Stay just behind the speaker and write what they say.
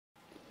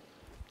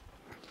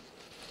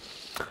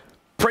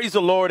Praise the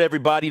Lord,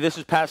 everybody. This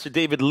is Pastor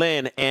David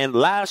Lynn. And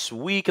last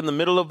week, in the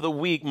middle of the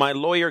week, my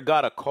lawyer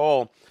got a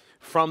call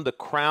from the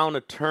Crown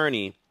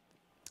Attorney.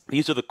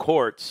 These are the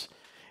courts.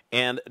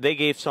 And they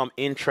gave some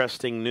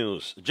interesting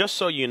news. Just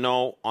so you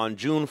know, on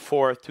June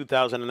 4th,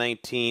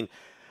 2019,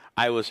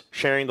 I was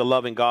sharing the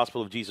loving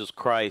gospel of Jesus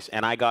Christ,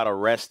 and I got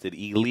arrested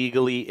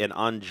illegally and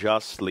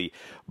unjustly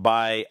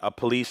by a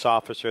police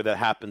officer that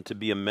happened to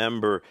be a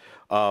member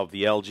of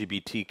the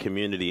LGBT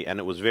community, and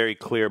it was very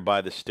clear by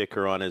the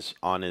sticker on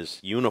his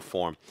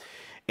uniform.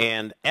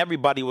 And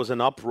everybody was in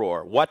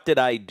uproar. What did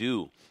I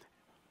do?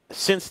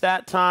 Since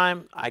that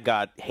time, I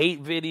got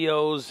hate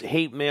videos,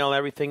 hate mail,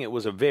 everything. It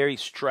was a very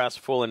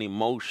stressful and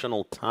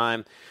emotional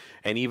time,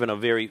 and even a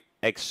very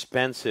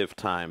expensive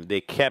time. They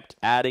kept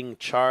adding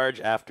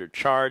charge after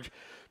charge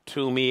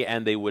to me,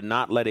 and they would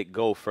not let it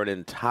go for an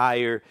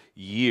entire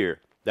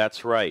year.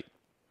 That's right.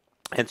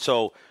 And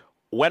so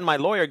when my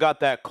lawyer got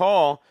that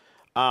call,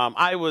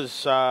 I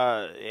was,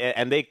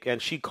 and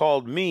she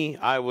called me.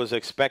 I was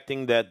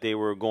expecting that they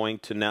were going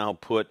to now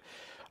put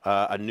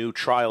a new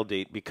trial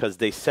date, because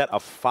they set a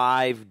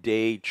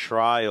 5-day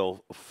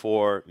trial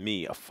for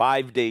me, a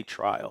 5-day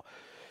trial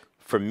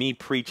for me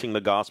preaching the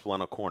gospel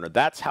on a corner.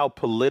 That's how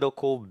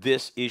political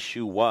this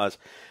issue was,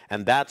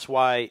 and that's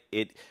why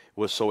it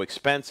was so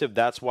expensive.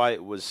 That's why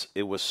it was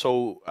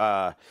so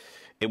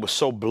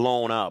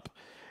blown up,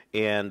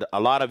 and a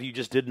lot of you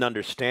just didn't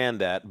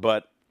understand that,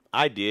 but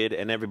I did,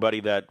 and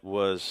everybody that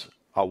was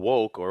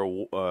awoke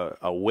or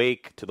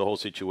awake to the whole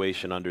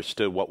situation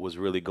understood what was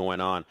really going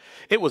on.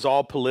 It was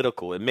all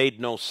political. It made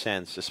no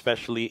sense,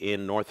 especially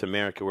in North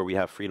America where we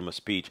have freedom of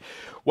speech.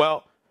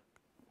 Well,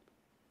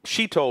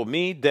 she told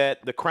me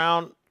that the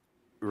Crown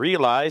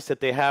realized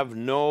that they have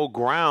no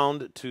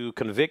ground to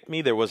convict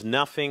me. There was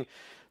nothing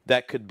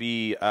that could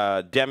be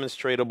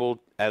demonstratable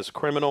as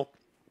criminal,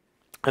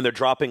 and they're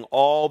dropping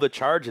all the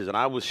charges. And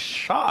I was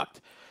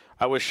shocked.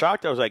 I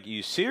was like,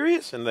 you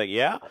serious? And like,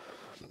 yeah.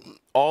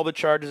 All the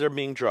charges are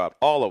being dropped,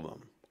 all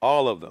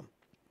of them.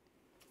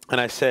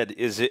 And I said,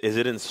 is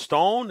it in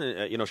stone?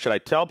 Should I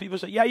tell people?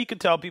 So, yeah, you can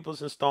tell people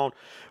it's in stone,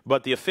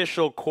 but the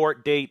official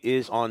court date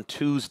is on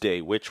Tuesday,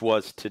 which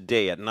was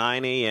today at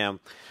 9 a.m.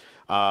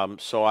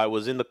 So I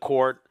was in the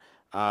court,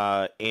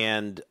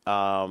 and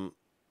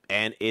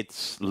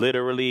it's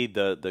literally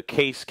the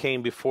case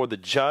came before the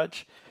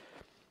judge.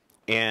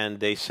 And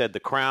they said the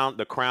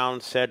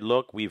Crown said,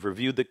 look, we've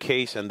reviewed the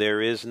case and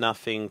there is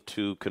nothing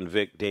to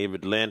convict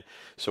David Lynn.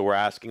 So we're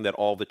asking that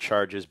all the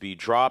charges be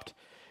dropped.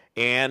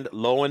 And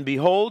lo and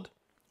behold,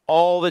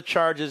 all the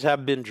charges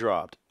have been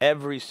dropped.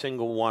 Every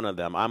single one of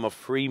them. I'm a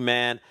free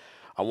man.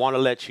 I want to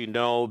let you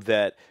know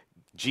that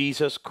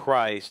Jesus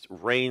Christ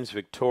reigns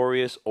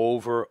victorious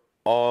over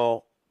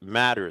all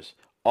matters,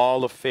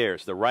 all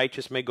affairs. The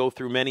righteous may go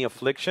through many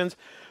afflictions,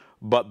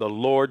 but the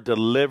Lord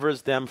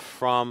delivers them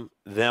from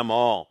them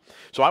all.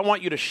 So I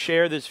want you to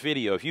share this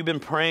video. If you've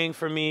been praying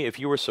for me, if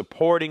you were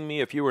supporting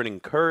me, if you were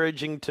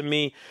encouraging to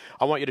me,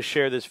 I want you to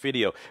share this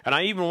video. And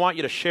I even want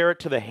you to share it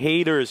to the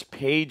haters'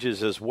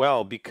 pages as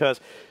well, because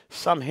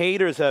some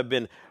haters have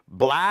been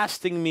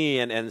blasting me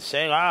and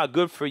saying,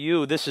 good for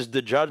you. This is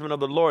the judgment of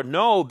the Lord.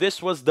 No,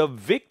 this was the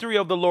victory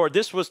of the Lord.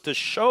 This was to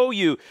show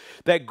you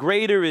that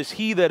greater is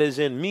he that is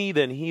in me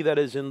than he that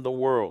is in the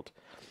world.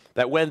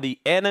 That when the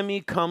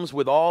enemy comes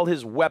with all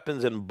his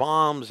weapons and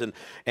bombs and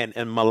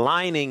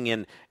maligning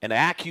and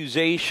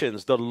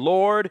accusations, the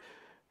Lord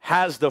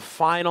has the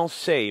final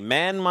say.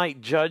 Man might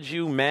judge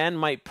you, man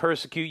might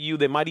persecute you,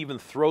 they might even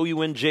throw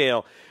you in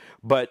jail,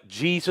 but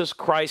Jesus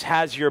Christ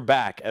has your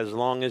back as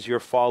long as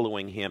you're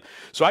following him.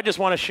 So I just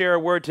want to share a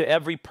word to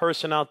every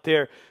person out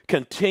there.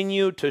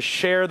 Continue to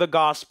share the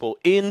gospel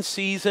in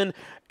season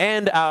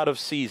and out of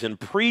season.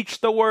 Preach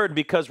the word,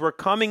 because we're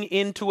coming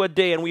into a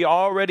day, and we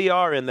already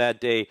are in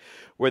that day,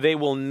 where they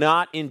will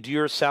not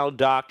endure sound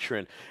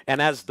doctrine.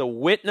 And as the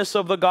witness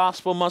of the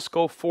gospel must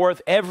go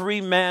forth, every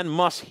man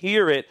must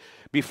hear it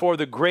before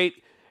the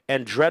great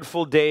and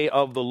dreadful day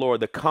of the Lord,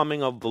 the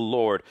coming of the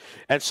Lord.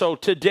 And so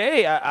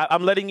today,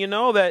 I'm letting you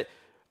know that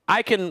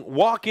I can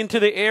walk into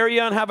the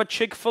area and have a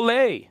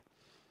Chick-fil-A.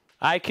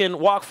 I can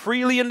walk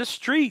freely in the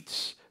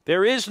streets.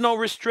 There is no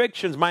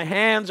restrictions. My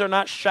hands are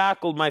not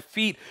shackled. My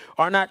feet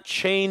are not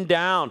chained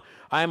down.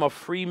 I am a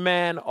free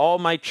man. All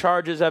my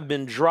charges have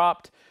been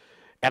dropped.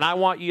 And I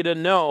want you to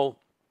know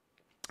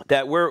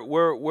that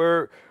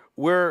we're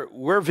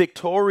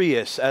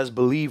victorious as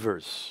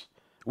believers.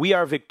 We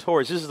are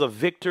victorious. This is a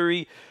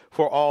victory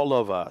for all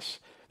of us.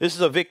 This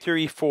is a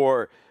victory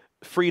for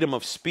freedom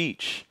of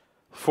speech,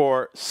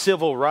 for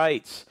civil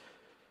rights.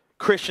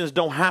 Christians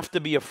don't have to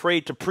be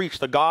afraid to preach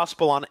the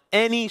gospel on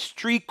any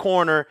street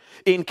corner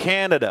in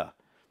Canada.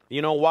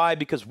 You know why?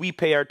 Because we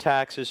pay our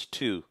taxes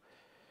too.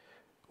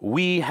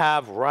 We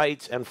have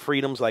rights and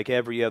freedoms like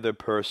every other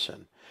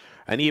person.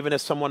 And even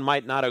if someone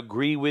might not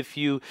agree with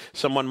you,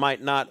 someone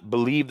might not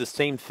believe the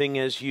same thing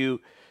as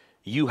you,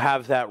 you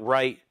have that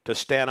right to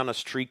stand on a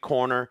street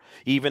corner,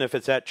 even if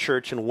it's at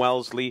church in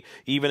Wellesley,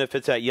 even if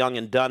it's at Yonge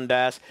and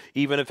Dundas,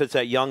 even if it's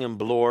at Yonge and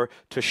Bloor,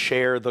 to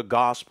share the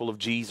gospel of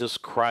Jesus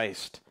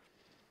Christ.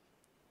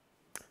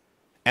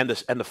 And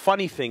the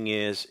funny thing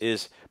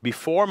is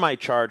before my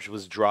charge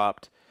was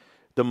dropped,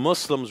 the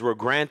Muslims were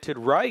granted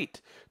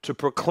right to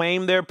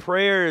proclaim their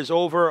prayers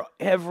over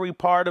every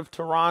part of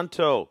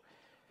Toronto.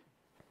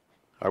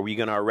 Are we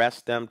going to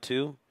arrest them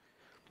too?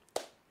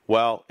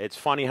 Well, it's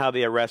funny how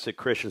they arrested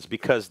Christians,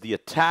 because the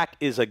attack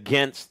is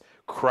against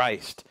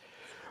Christ.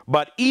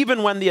 But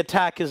even when the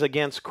attack is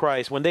against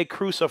Christ, when they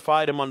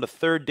crucified him on the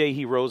third day,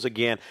 he rose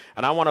again.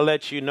 And I want to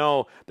let you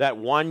know that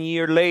 1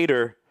 year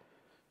later,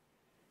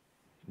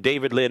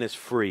 David Lynn is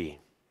free.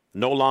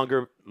 No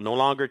longer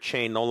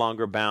chained, no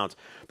longer bound.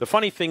 The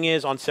funny thing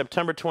is, on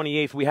September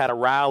 28th, we had a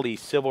rally,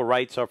 Civil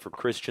Rights Are for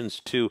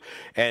Christians Too.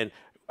 And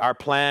our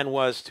plan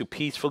was to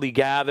peacefully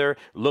gather,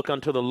 look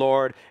unto the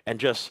Lord, and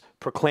just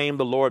proclaim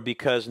the Lord,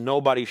 because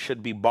nobody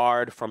should be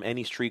barred from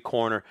any street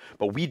corner.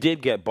 But we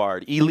did get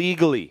barred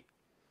illegally.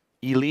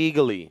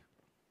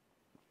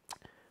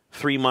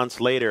 3 months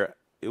later,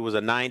 it was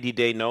a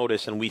 90-day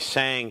notice, and we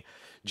sang,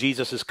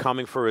 Jesus is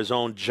coming for his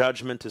own,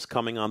 judgment is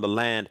coming on the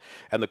land,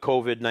 and the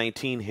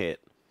COVID-19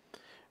 hit.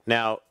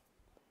 Now,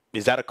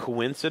 is that a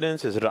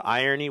coincidence? Is it an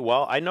irony?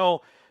 Well, I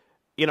know,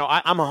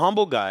 I'm a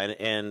humble guy,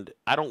 and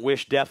I don't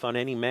wish death on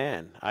any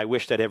man. I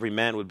wish that every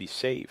man would be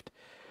saved.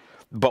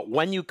 But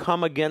when you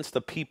come against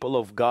the people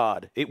of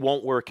God, it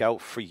won't work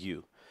out for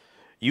you.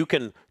 You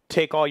can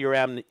take all your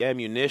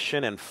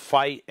ammunition and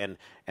fight and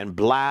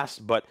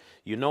blast, but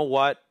you know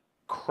what?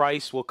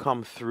 Christ will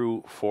come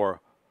through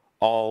for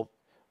all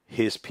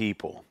his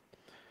people.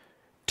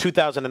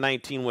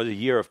 2019 was a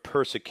year of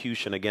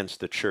persecution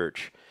against the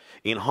church.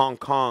 In Hong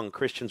Kong,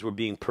 Christians were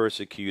being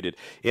persecuted.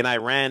 In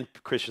Iran,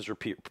 Christians were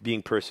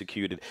being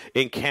persecuted.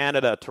 In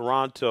Canada,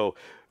 Toronto,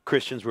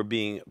 Christians were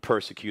being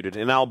persecuted.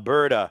 In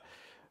Alberta,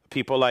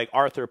 people like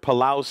Arthur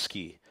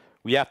Pawlowski.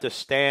 We have to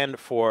stand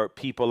for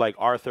people like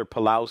Arthur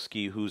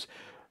Pawlowski, who's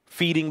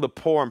feeding the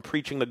poor and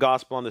preaching the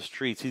gospel on the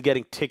streets. He's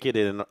getting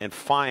ticketed and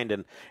fined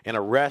and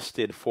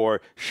arrested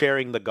for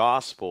sharing the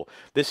gospel.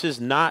 This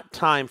is not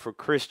time for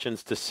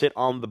Christians to sit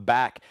on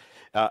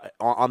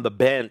the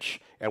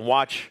bench and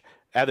watch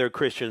other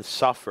Christians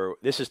suffer.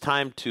 This is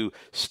time to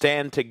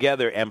stand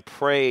together and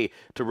pray,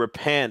 to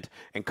repent,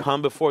 and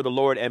come before the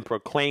Lord and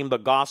proclaim the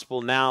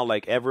gospel now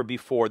like ever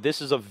before. This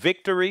is a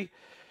victory,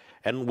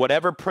 and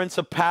whatever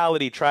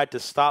principality tried to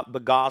stop the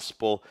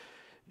gospel,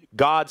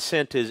 God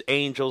sent his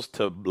angels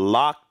to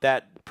lock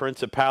that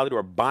principality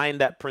or bind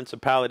that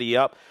principality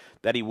up,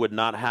 that he would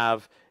not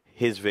have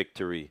his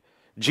victory.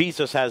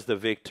 Jesus has the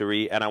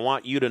victory, and I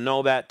want you to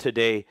know that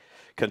today.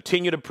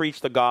 Continue to preach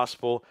the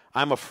gospel.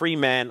 I'm a free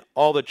man.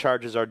 All the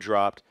charges are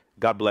dropped.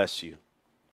 God bless you.